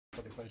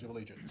For the Pledge of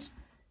Allegiance.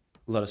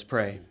 Let us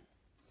pray.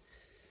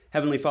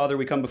 Heavenly Father,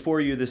 we come before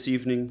you this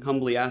evening,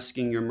 humbly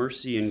asking your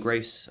mercy and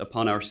grace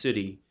upon our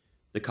city,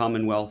 the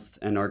Commonwealth,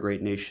 and our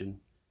great nation.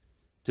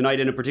 Tonight,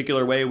 in a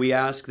particular way, we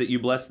ask that you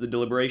bless the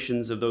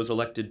deliberations of those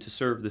elected to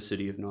serve the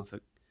city of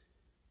Norfolk.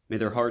 May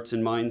their hearts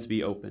and minds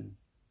be open.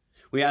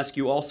 We ask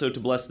you also to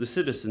bless the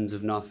citizens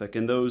of Norfolk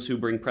and those who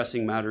bring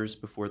pressing matters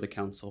before the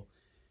council.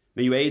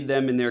 May you aid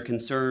them in their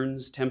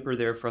concerns, temper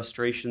their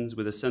frustrations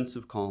with a sense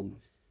of calm,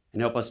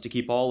 and help us to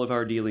keep all of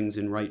our dealings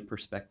in right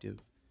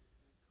perspective.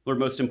 Lord,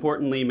 most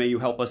importantly, may you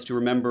help us to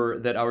remember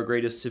that our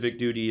greatest civic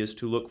duty is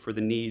to look for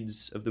the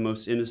needs of the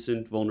most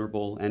innocent,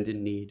 vulnerable, and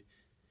in need.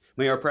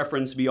 May our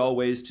preference be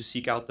always to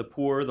seek out the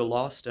poor, the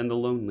lost, and the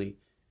lonely,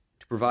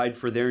 to provide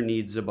for their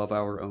needs above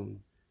our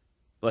own.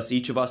 Bless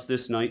each of us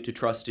this night to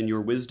trust in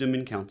your wisdom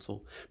and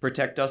counsel.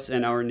 Protect us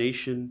and our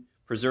nation.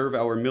 Preserve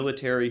our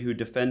military who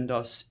defend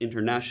us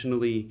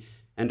internationally,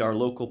 and our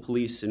local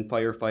police and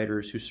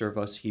firefighters who serve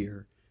us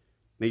here.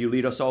 May you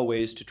lead us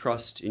always to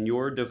trust in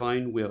your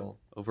divine will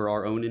over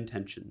our own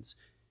intentions.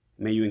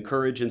 May you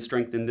encourage and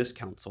strengthen this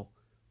council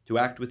to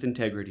act with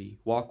integrity,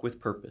 walk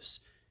with purpose,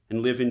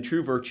 and live in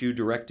true virtue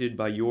directed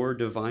by your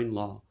divine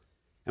law.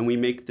 And we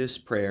make this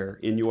prayer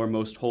in your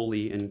most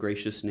holy and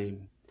gracious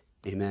name.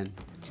 Amen.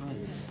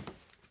 Amen.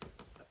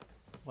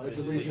 Pledge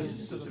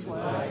allegiance to the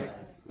flag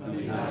of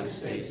the United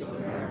States of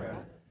America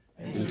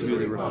and to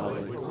the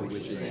republic for which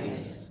it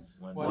stands,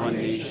 one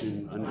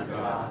nation under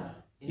God,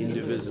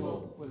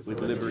 indivisible, with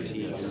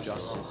liberty and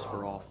justice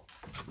for all.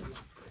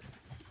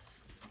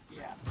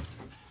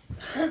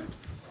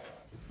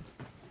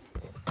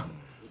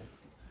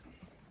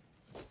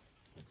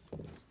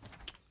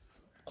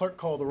 Clerk,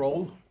 call the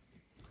roll.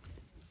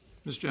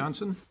 Ms.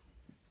 Johnson?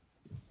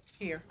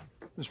 Here.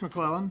 Ms.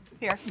 McClellan?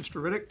 Here.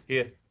 Mr. Riddick?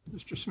 Here.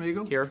 Mr.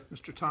 Smeagol? Here.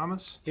 Mr.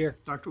 Thomas? Here.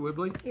 Dr.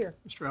 Whibley? Here.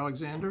 Mr.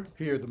 Alexander?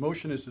 Here, the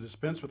motion is to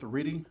dispense with the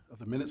reading of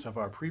the minutes of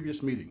our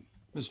previous meeting.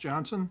 Ms.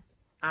 Johnson?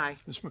 Aye.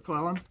 Ms.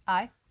 McClellan?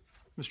 Aye.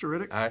 Mr.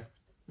 Riddick? Aye.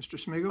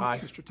 Mr. Smeagol? Aye.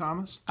 Mr.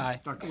 Thomas?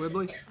 Aye. Dr.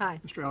 Whibley? Aye.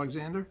 Mr.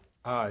 Alexander?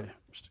 Aye.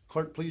 Mr.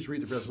 Clerk, please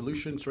read the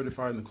resolution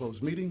certifying the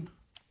closed meeting.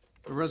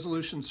 A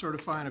resolution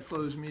certifying a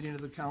closed meeting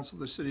of the Council of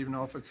the City of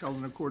Norfolk held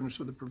in accordance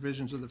with the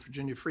provisions of the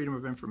Virginia Freedom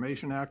of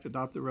Information Act.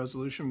 Adopt the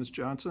resolution. Ms.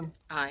 Johnson?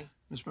 Aye.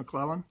 Ms.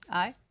 McClellan?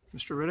 Aye.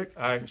 Mr. Riddick?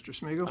 Aye. Mr.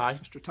 Smeagol? Aye.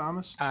 Mr.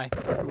 Thomas? Aye.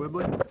 Dr.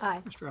 Whibley?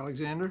 Aye. Mr.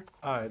 Alexander?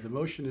 Aye. The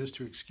motion is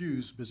to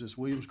excuse Mrs.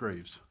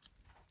 Williams-Graves.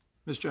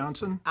 Ms.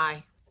 Johnson?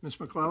 Aye.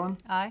 Ms. McClellan?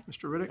 Aye.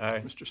 Mr. Riddick?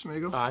 Aye. Mr.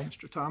 Smeagol? Aye.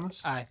 Mr.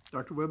 Thomas? Aye.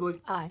 Dr.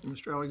 Whibley? Aye. And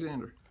Mr.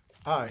 Alexander?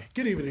 Aye.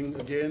 Good evening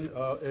again,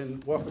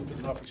 and welcome to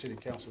the Norfolk City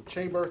Council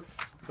Chamber.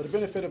 For the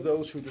benefit of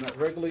those who do not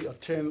regularly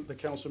attend the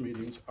council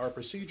meetings, our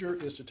procedure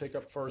is to take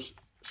up first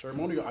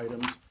ceremonial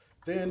items,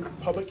 then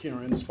public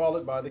hearings,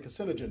 followed by the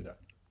consent agenda,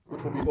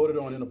 which will be voted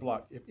on in a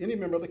block. If any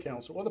member of the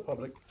council or the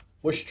public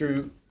wish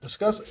to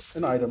discuss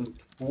an item,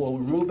 we will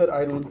remove that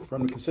item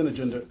from the consent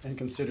agenda and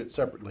consider it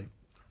separately.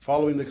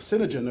 Following the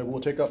consent agenda,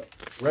 we'll take up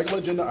regular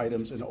agenda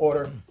items in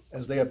order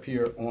as they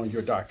appear on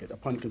your docket.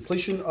 Upon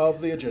completion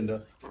of the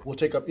agenda, we'll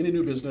take up any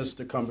new business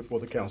to come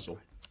before the council.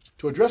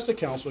 To address the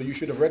council, you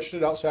should have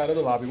registered outside of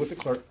the lobby with the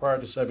clerk prior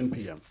to 7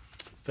 p.m.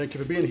 Thank you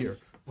for being here.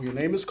 When your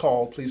name is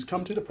called, please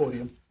come to the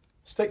podium,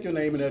 state your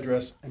name and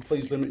address, and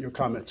please limit your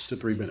comments to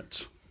 3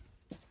 minutes.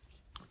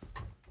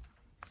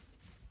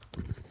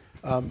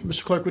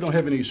 Mr. Clerk, we don't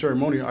have any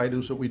ceremonial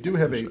items, but we do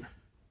have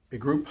a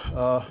group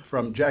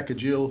from Jack and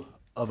Jill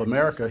of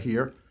America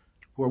here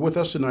who are with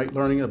us tonight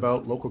learning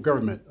about local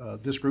government.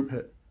 This group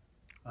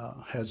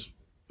has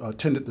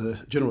attended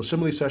the General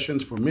Assembly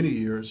sessions for many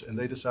years, and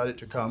they decided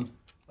to come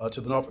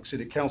to the Norfolk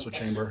City Council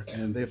Chamber,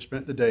 and they have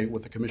spent the day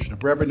with the Commissioner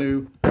of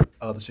Revenue,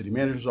 the City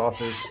Manager's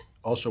Office,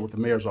 also with the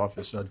Mayor's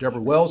Office. Deborah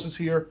Wells is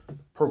here,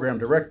 Program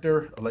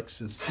Director.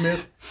 Alexis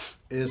Smith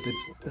is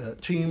the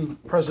team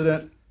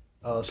president.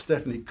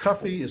 Stephanie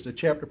Cuffey is the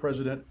chapter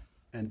president,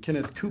 and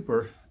Kenneth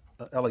Cooper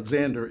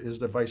Alexander is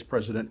the vice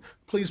president.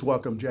 Please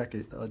welcome Jack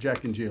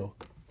and Jill.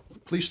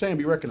 Please stand and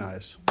be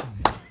recognized.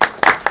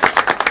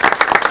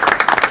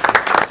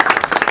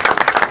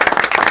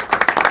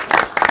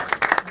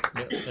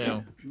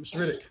 Now, Mr.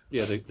 Riddick.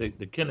 yeah,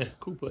 the Kenneth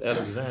Cooper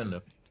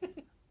Alexander,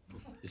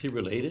 is he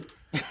related?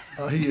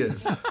 He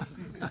is.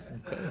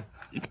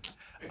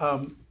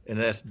 And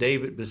that's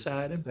David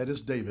beside him? That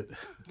is David.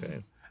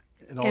 Okay.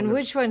 And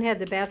which one had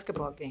the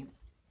basketball game?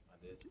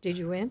 Did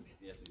you win?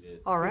 Yes, he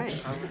did. All right.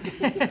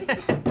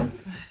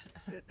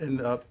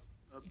 And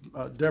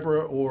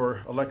Deborah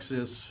or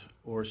Alexis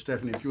or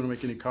Stephanie, if you want to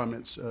make any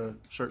comments,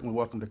 certainly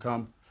welcome to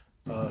come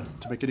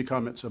to make any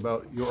comments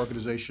about your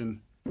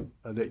organization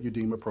that you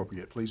deem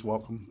appropriate. Please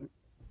welcome.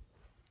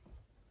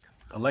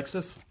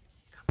 Alexis?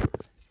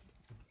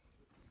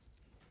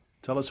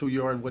 Tell us who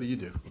you are and what do you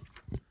do?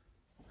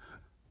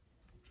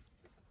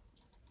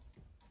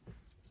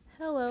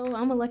 Hello,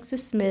 I'm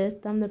Alexis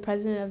Smith. I'm the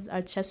president of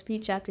our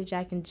Chesapeake chapter,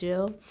 Jack and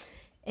Jill.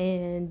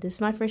 And this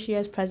is my first year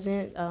as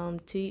president.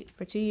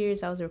 For 2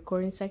 years, I was a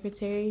recording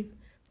secretary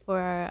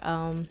for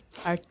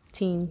our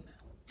team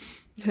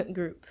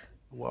group.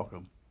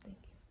 Welcome.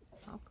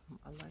 Welcome,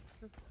 Alexis.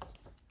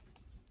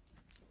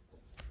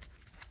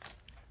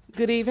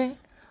 Good evening.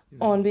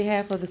 On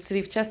behalf of the City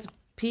of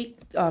Chesapeake,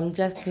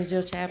 Jack and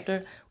Jill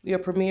chapter, we are a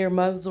premier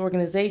mothers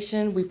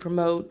organization. We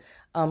promote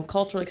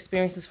cultural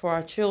experiences for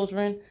our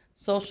children,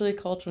 socially,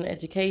 cultural, and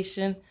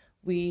education.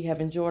 We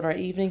have enjoyed our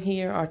evening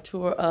here, our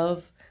tour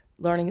of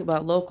learning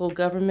about local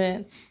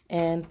government,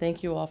 and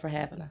thank you all for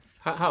having us.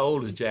 How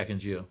old is Jack and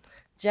Jill?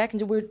 Jack and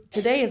Jill,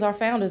 today is our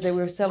Founders Day.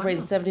 We're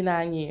celebrating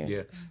 79 years.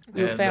 Yeah.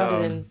 We were And,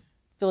 founded in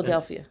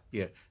Philadelphia.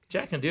 Yeah.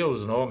 Jack and Jill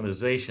is an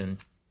organization,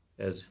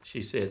 as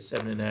she said,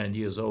 79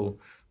 years old,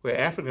 where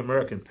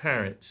African-American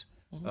parents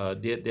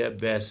did their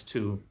best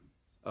to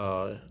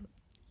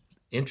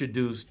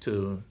introduce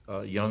to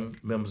young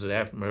members of the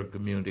African-American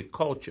community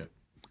culture,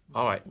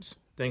 arts,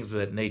 things of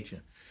that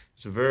nature.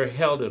 It's a very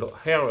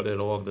heralded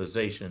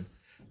organization.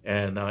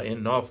 And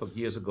in Norfolk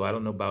years ago, I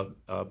don't know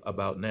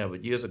about now,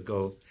 but years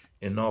ago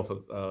in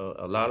Norfolk,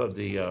 a lot of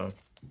the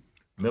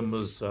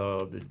members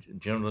of the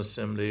General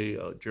Assembly,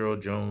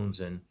 Gerald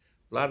Jones, and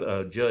a lot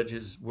of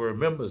judges were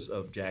members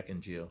of Jack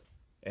and Jill.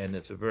 And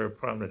it's a very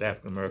prominent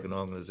African-American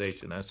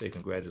organization. I say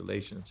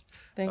congratulations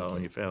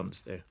on your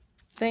Founders Day.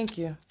 Thank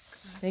you.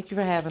 Thank you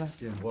for having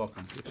us. Yeah,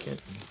 welcome.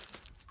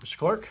 Mr.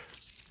 Clerk?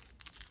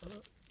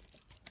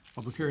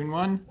 Public hearing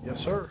 1.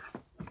 Yes, sir.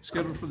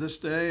 Scheduled for this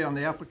day on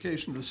the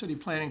application of the City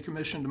Planning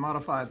Commission to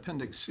modify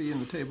Appendix C in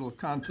the table of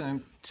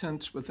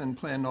contents within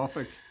Plan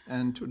Norfolk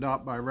and to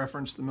adopt by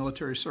reference the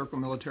Military Circle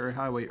Military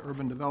Highway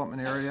Urban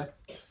Development Area,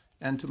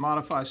 and to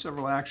modify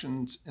several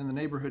actions in the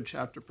neighborhood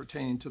chapter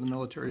pertaining to the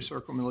Military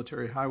Circle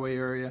Military Highway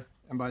Area,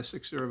 and by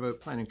 6-0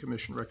 vote, Planning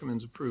Commission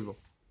recommends approval.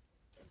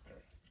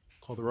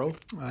 Call the roll.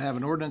 I have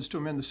an ordinance to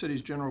amend the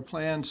city's general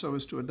plan so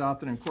as to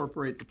adopt and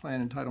incorporate the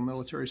plan entitled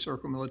Military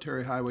Circle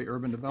Military Highway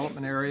Urban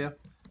Development Area,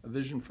 a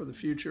vision for the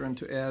future, and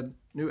to add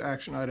new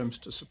action items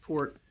to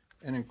support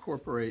and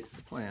incorporate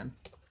the plan.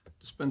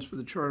 Dispense with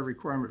the charter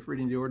requirement for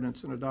reading the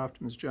ordinance and adopt.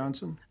 Ms.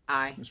 Johnson?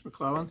 Aye. Ms.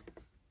 McClellan?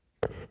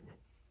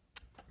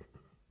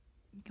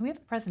 Can we have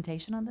a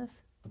presentation on this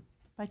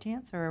by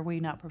chance, or are we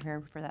not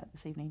prepared for that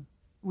this evening?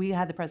 We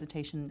had the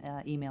presentation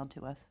emailed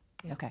to us.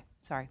 Yeah. Okay,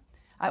 sorry.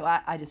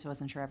 I just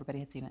wasn't sure everybody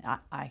had seen it.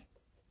 Aye.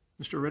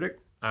 Mr. Riddick?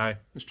 Aye.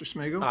 Mr.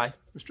 Smigiel, Aye.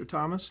 Mr.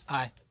 Thomas?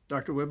 Aye.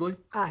 Dr. Whibley?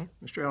 Aye.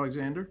 Mr.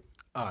 Alexander?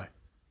 Aye.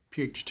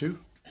 PH2?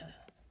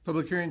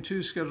 Public hearing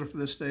 2 scheduled for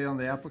this day on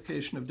the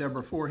application of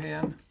Deborah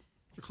Forehand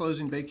for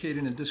closing,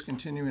 vacating, and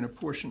discontinuing a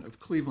portion of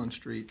Cleveland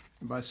Street.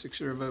 And by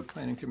 6-0 vote,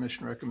 Planning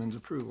Commission recommends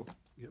approval.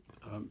 Yep.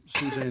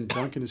 Suzanne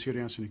Duncan is here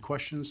to answer any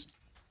questions.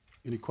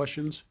 Any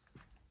questions?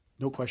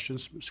 No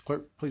questions. Mr.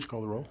 Clerk, please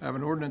call the roll. I have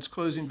an ordinance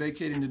closing,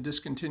 vacating, and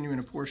discontinuing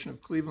a portion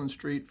of Cleveland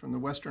Street from the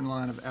western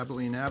line of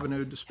Abilene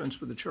Avenue.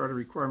 Dispense with the charter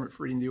requirement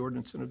for reading the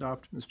ordinance and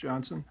adopt. Ms.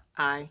 Johnson?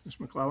 Aye. Ms.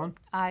 McClellan?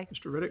 Aye.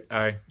 Mr. Riddick?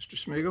 Aye. Mr.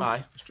 Smigiel,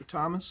 Aye. Mr.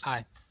 Thomas?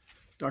 Aye.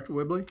 Dr.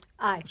 Whibley?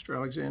 Aye. Mr.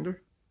 Alexander?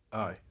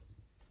 Aye.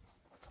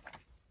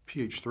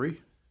 PH3?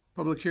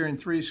 Public hearing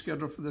 3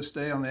 scheduled for this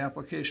day on the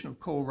application of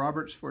Cole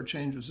Roberts for a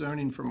change of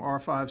zoning from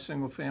R5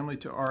 single family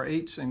to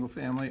R8 single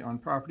family on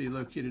property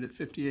located at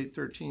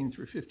 5813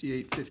 through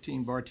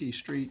 5815 Bartee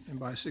Street, and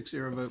by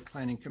 6-0 vote,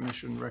 Planning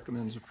Commission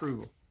recommends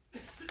approval.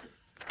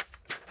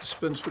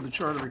 Dispense with the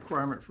charter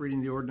requirement for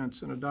reading the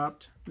ordinance and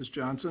adopt. Ms.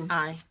 Johnson?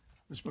 Aye.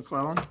 Ms.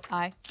 McClellan?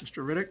 Aye.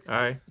 Mr. Riddick?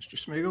 Aye. Mr.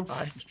 Smigiel,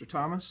 Aye. Mr.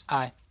 Thomas?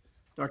 Aye.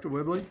 Dr.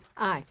 Whibley?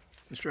 Aye.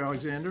 Mr.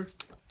 Alexander?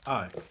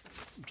 Aye.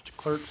 Mr.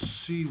 Clerk,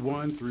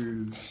 C1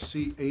 through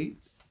C8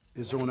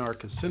 is on our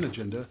consent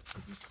agenda.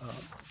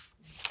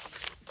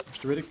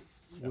 Mr. Riddick,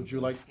 would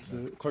you like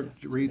the clerk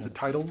to read the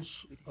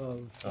titles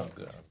of? I'm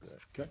good.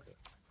 Okay.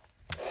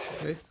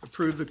 Okay,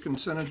 approve the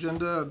consent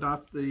agenda,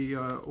 adopt the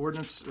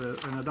ordinance,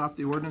 and adopt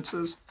the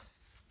ordinances.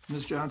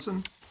 Ms.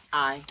 Johnson?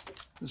 Aye.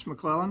 Ms.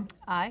 McClellan?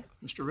 Aye.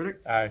 Mr.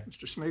 Riddick? Aye.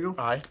 Mr. Smigiel,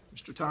 Aye.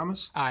 Mr.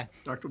 Thomas? Aye.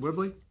 Dr.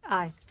 Whibley?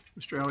 Aye.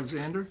 Mr.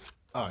 Alexander?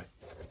 Aye.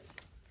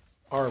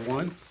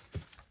 R1?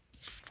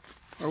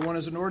 R1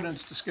 is an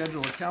ordinance to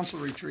schedule a council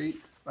retreat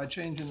by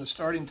changing the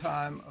starting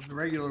time of the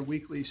regular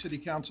weekly city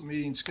council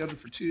meeting scheduled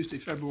for Tuesday,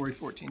 February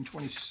 14,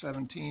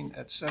 2017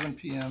 at 7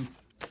 p.m.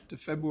 to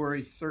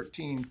February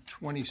 13,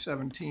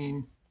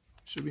 2017.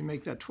 Should we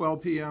make that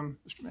 12 p.m.,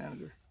 Mr.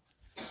 Manager?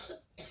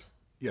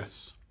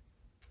 Yes.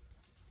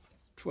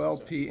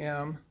 12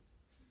 p.m.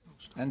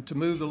 and to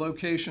move the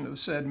location of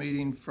said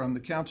meeting from the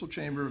council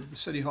chamber of the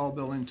City Hall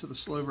building to the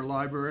Slover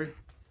Library.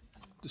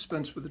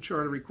 Dispense with the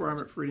charter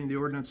requirement for reading the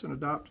ordinance and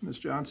adopt. Ms.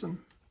 Johnson?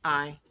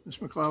 Aye.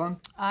 Ms. McClellan?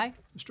 Aye.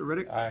 Mr.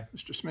 Riddick? Aye.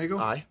 Mr. Smigiel,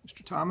 Aye.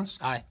 Mr. Thomas?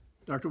 Aye.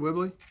 Dr.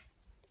 Whibley?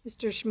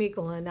 Mr.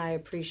 Schmiegel and I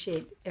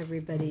appreciate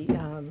everybody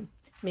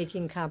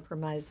making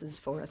compromises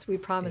for us. We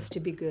promise to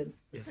be good.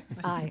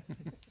 Aye.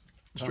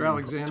 Mr.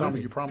 Alexander?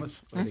 Tommy, you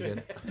promise?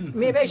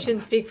 Maybe I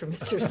shouldn't speak for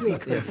Mr.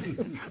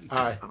 Schmiegel.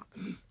 Aye.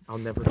 I'll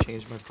never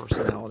change my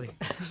personality.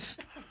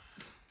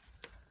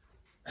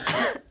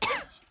 R2,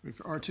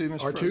 Mr. R2?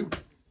 President.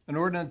 An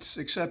ordinance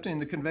accepting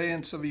the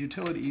conveyance of a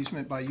utility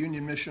easement by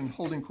Union Mission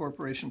Holding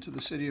Corporation to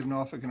the City of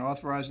Norfolk and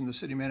authorizing the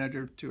city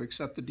manager to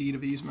accept the deed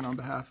of easement on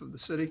behalf of the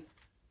city.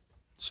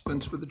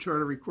 Dispense with the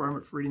charter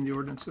requirement for reading the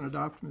ordinance and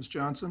adopt. Ms.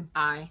 Johnson?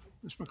 Aye.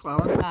 Ms.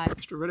 McClellan? Aye.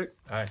 Mr. Riddick?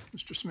 Aye.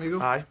 Mr.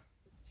 Smigiel, Aye.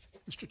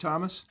 Mr.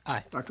 Thomas?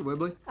 Aye. Dr.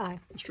 Whibley? Aye.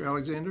 Mr.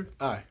 Alexander?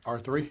 Aye.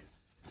 R3.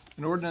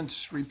 An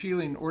ordinance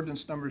repealing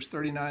ordinance numbers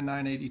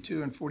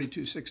 39,982 and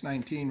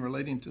 42,619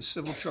 relating to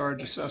civil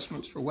charge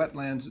assessments for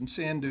wetlands and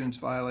sand dunes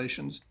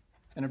violations,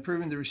 and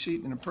approving the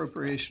receipt and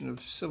appropriation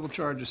of civil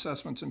charge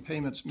assessments and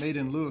payments made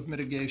in lieu of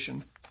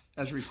mitigation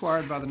as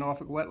required by the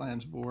Norfolk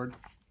Wetlands Board,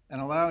 and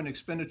allowing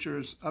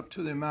expenditures up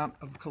to the amount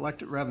of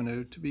collected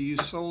revenue to be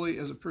used solely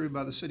as approved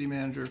by the city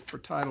manager for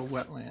tidal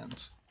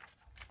wetlands.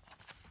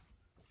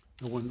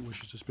 No one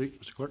wishes to speak.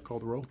 Mr. Clerk, call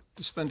the roll.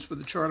 Dispense with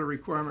the charter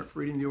requirement for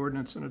reading the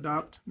ordinance and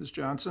adopt. Ms.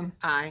 Johnson?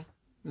 Aye.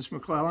 Ms.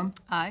 McClellan?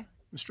 Aye.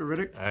 Mr.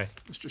 Riddick? Aye.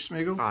 Mr.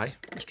 Smigiel, Aye.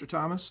 Mr.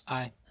 Thomas?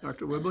 Aye.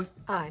 Dr. Whibley?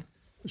 Aye.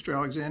 Mr.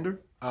 Alexander?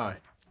 Aye.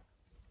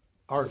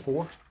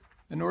 R4.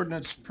 An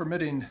ordinance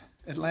permitting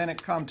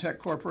Atlantic Comtech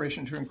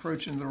Corporation to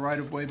encroach into the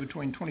right-of-way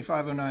between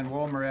 2509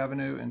 Walmer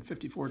Avenue and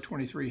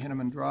 5423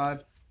 Henneman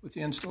Drive with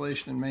the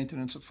installation and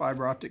maintenance of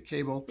fiber optic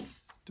cable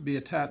to be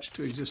attached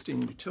to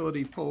existing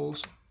utility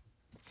poles.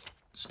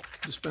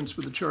 Dispense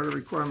with the charter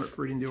requirement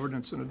for reading the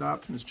ordinance and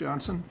adopt. Ms.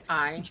 Johnson?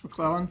 Aye. Ms.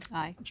 McClellan?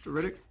 Aye. Mr.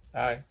 Riddick?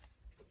 Aye.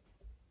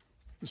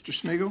 Mr.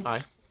 Smigiel,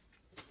 Aye.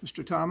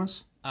 Mr.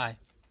 Thomas? Aye.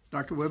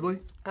 Dr. Whibley?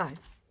 Aye.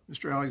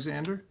 Mr.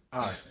 Alexander?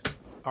 Aye.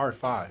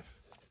 R5.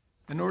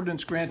 An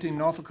ordinance granting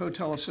Norfolk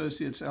Hotel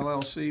Associates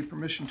LLC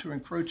permission to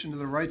encroach into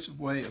the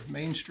rights-of-way of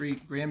Main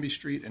Street, Granby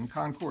Street, and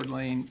Concord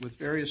Lane with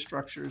various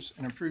structures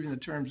and improving the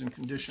terms and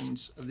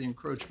conditions of the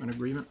encroachment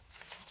agreement.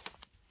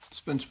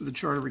 Dispense with the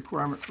charter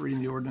requirement for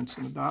reading the ordinance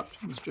and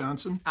adopt. Ms.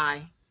 Johnson?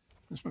 Aye.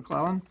 Ms.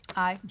 McClellan?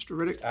 Aye. Mr.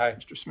 Riddick? Aye.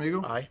 Mr.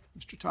 Smigiel, Aye.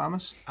 Mr.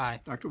 Thomas? Aye.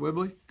 Dr.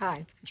 Whibley?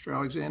 Aye. Mr.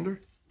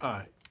 Alexander?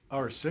 Aye.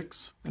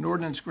 R6. An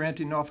ordinance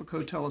granting Norfolk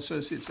Hotel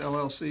Associates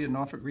LLC and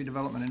Norfolk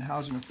Redevelopment and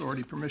Housing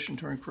Authority permission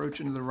to encroach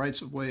into the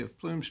rights-of-way of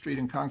Plume Street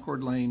and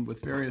Concord Lane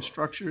with various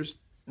structures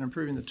and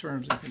improving the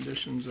terms and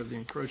conditions of the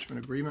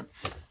encroachment agreement.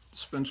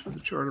 Dispense with the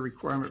charter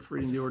requirement for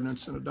reading the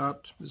ordinance and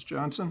adopt. Ms.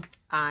 Johnson?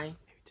 Aye.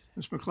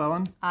 Ms.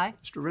 McClellan? Aye.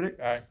 Mr. Riddick?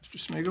 Aye. Mr.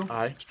 Smigiel,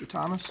 Aye. Mr.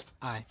 Thomas?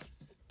 Aye.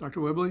 Dr.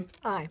 Whibley?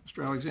 Aye.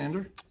 Mr.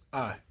 Alexander?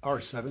 Aye.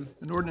 R7.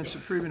 An ordinance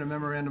approving a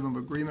memorandum of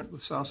agreement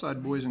with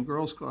Southside Boys and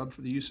Girls Club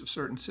for the use of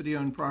certain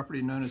city-owned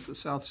property known as the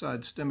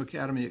Southside STEM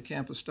Academy at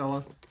Camp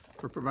Estella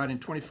for providing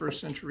 21st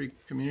century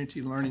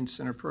community learning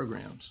center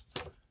programs.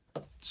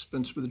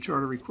 Dispense with the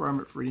charter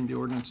requirement for reading the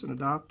ordinance and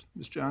adopt.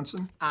 Ms.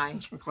 Johnson? Aye.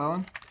 Ms.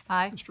 McClellan?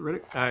 Aye. Mr.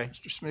 Riddick? Aye.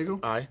 Mr.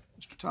 Smigiel, Aye.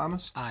 Mr.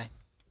 Thomas? Aye.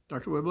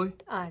 Dr. Whibley?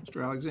 Aye.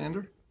 Mr.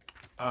 Alexander?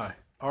 Aye.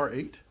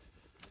 R8.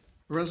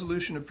 A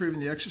resolution approving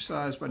the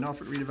exercise by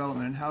Norfolk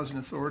Redevelopment and Housing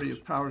Authority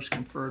of powers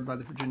conferred by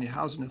the Virginia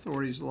Housing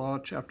Authorities Law,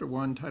 Chapter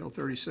 1, Title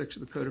 36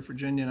 of the Code of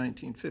Virginia,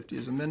 1950,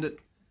 as amended,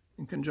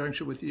 in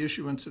conjunction with the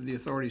issuance of the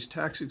authority's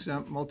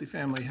tax-exempt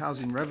multifamily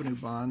housing revenue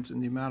bonds in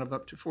the amount of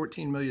up to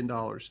 $14 million,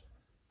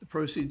 the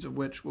proceeds of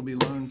which will be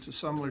loaned to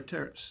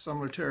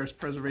Sumler Terrace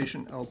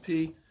Preservation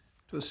LP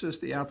to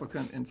assist the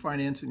applicant in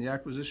financing the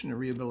acquisition and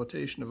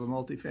rehabilitation of a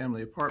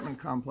multifamily apartment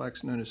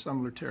complex known as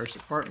Sumler Terrace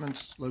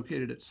Apartments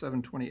located at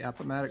 720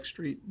 Appomattox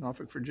Street,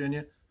 Norfolk,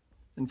 Virginia,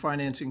 and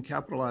financing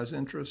capitalized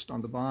interest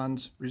on the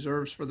bonds,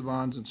 reserves for the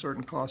bonds, and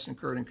certain costs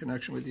incurred in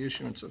connection with the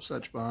issuance of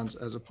such bonds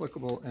as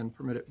applicable and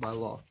permitted by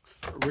law.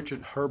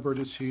 Richard Herbert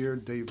is here.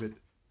 David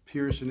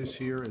Pearson is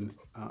here. And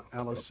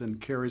Allison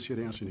Carey is here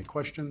to answer any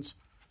questions.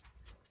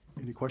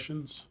 Any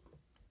questions?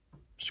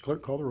 Mr.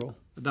 Clerk, call the roll.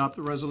 Adopt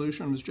the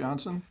resolution. Ms.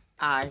 Johnson?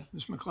 Aye.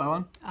 Ms.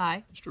 McClellan?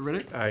 Aye. Mr.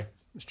 Riddick? Aye.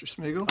 Mr.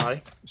 Smigiel,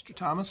 Aye. Mr.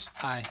 Thomas?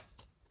 Aye.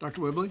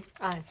 Dr. Whibley?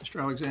 Aye.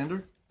 Mr.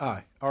 Alexander?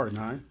 Aye.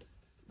 R9.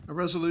 A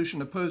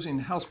resolution opposing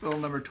House Bill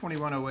number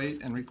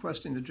 2108 and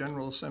requesting the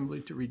General Assembly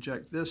to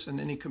reject this and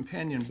any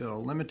companion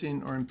bill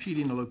limiting or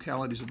impeding a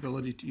locality's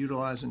ability to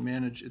utilize and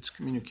manage its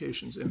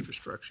communications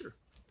infrastructure.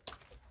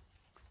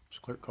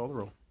 Mr. Clerk, call the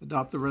roll.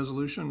 Adopt the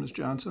resolution. Ms.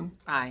 Johnson?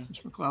 Aye.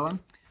 Ms. McClellan?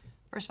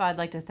 First of all, I'd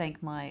like to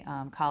thank my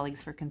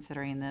colleagues for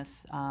considering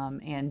this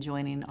and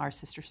joining our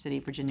sister city,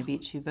 Virginia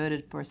Beach, who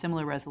voted for a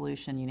similar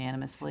resolution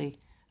unanimously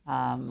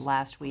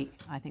last week.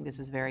 I think this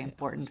is very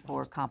important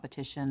for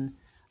competition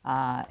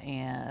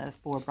and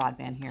for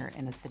broadband here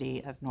in the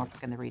city of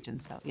Norfolk and the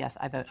region. So yes,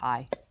 I vote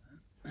aye.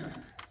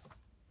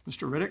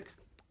 Mr. Riddick?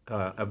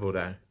 I vote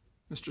aye.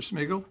 Mr.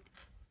 Smigiel,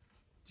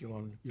 Do you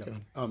want Yeah.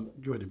 to?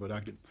 Go ahead, but I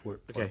get for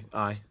it. Okay.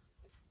 Aye.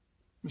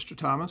 Mr.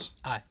 Thomas?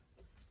 Aye.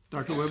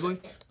 Dr. Whibley?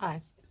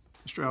 Aye.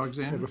 Mr. And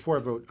Alexander? before I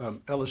vote,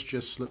 Ellis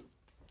just slipped,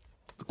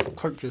 the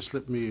clerk just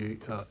slipped me,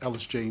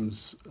 Ellis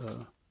James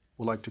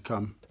would like to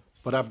come,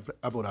 but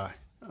I vote aye.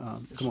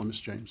 Come on,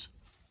 Ms. James.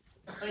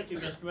 Thank you,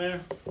 Mr.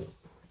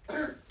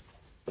 Mayor.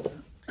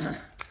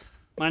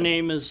 My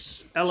name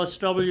is Ellis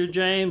W.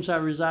 James. I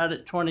reside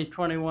at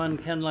 2021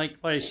 Ken Lake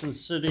Place in the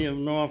city of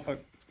Norfolk.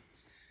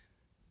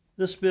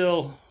 This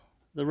bill,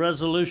 the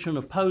resolution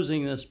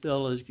opposing this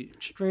bill is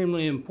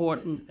extremely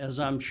important, as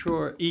I'm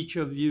sure each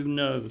of you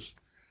knows.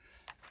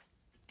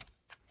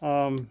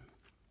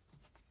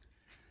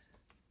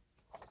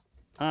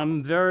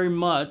 I'm very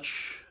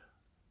much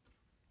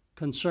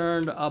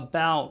concerned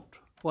about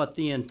what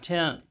the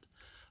intent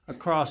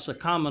across the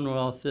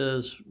Commonwealth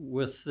is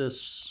with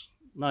this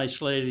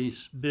nice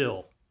lady's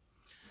bill.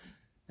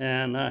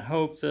 And I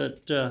hope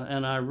that,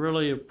 and I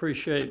really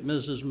appreciate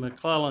Mrs.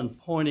 McClellan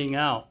pointing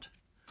out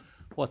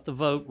what the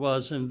vote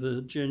was in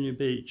Virginia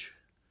Beach.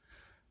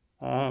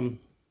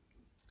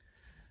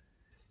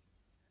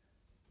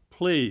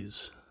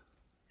 Please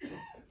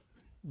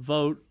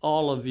vote,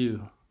 all of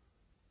you,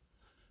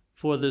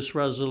 for this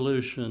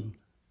resolution.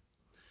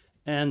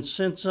 And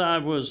since I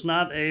was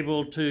not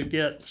able to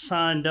get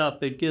signed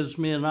up, it gives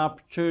me an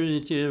opportunity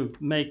to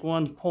make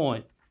one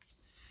point.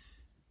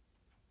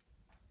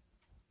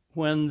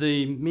 When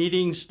the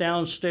meetings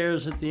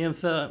downstairs at the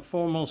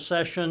informal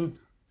session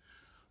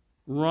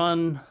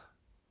run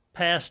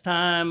past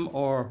time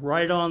or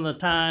right on the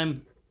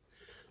time,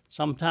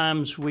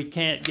 sometimes we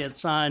can't get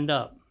signed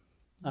up.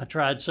 I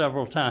tried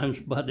several times,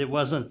 but it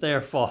wasn't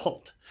their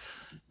fault.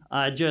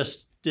 I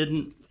just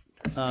didn't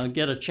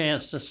get a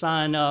chance to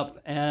sign up.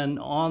 And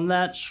on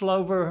that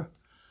Slover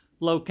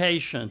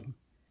location,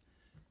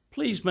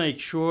 please make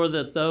sure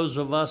that those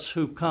of us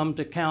who come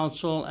to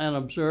council and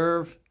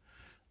observe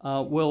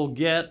will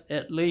get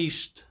at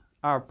least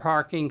our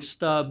parking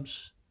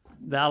stubs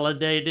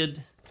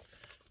validated,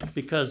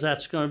 because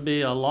that's going to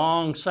be a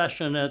long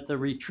session at the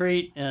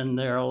retreat, and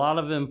there are a lot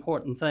of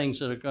important things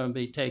that are going to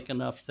be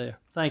taken up there.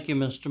 Thank you,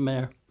 Mr.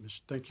 Mayor.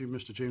 Thank you,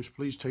 Mr. James.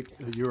 Please take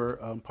your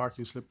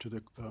parking slip to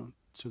the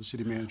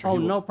city manager. Oh, He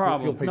will- no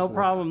problem. he'll pay No for it.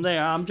 problem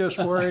there. I'm just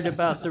worried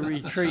about the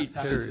retreat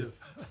period.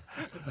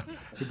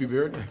 He'd be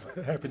very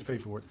happy to pay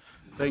for it.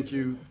 Thank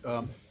you.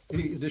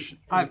 Any addition?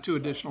 I have two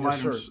additional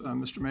Yes, items, sir.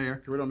 Mr.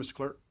 Mayor. Go right on, Mr.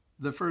 Clerk.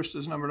 The first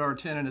is numbered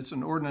R10, and it's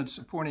an ordinance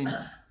appointing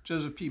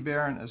Joseph P.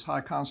 Barron as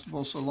High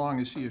Constable so long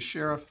as he is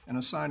sheriff, and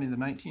assigning the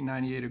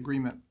 1998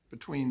 agreement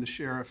between the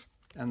sheriff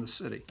and the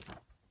city.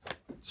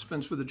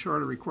 Dispense with the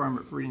charter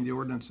requirement for reading the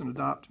ordinance and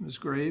adopt. Ms.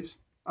 Graves?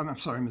 I'm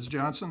sorry, Ms.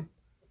 Johnson?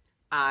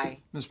 Aye.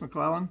 Ms.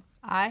 McClellan?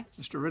 Aye.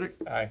 Mr.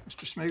 Riddick? Aye.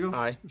 Mr. Smigiel,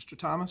 Aye. Mr.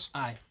 Thomas?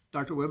 Aye.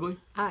 Dr. Whibley?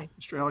 Aye.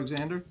 Mr.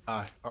 Alexander?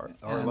 Aye.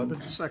 R11.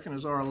 And the second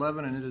is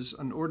R11, and it is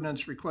an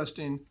ordinance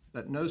requesting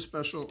that no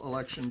special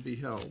election be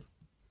held.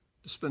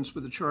 Dispense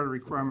with the charter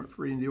requirement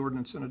for reading the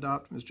ordinance and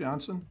adopt. Ms.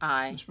 Johnson?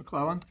 Aye. Ms.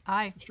 McClellan?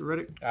 Aye. Mr.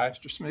 Riddick? Aye.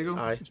 Mr. Smigiel,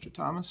 Aye. Mr.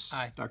 Thomas?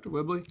 Aye. Dr.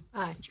 Whibley?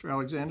 Aye. Mr.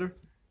 Alexander?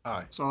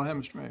 Aye. That's all I have,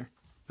 Mr. Mayor.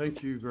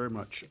 Thank you very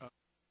much.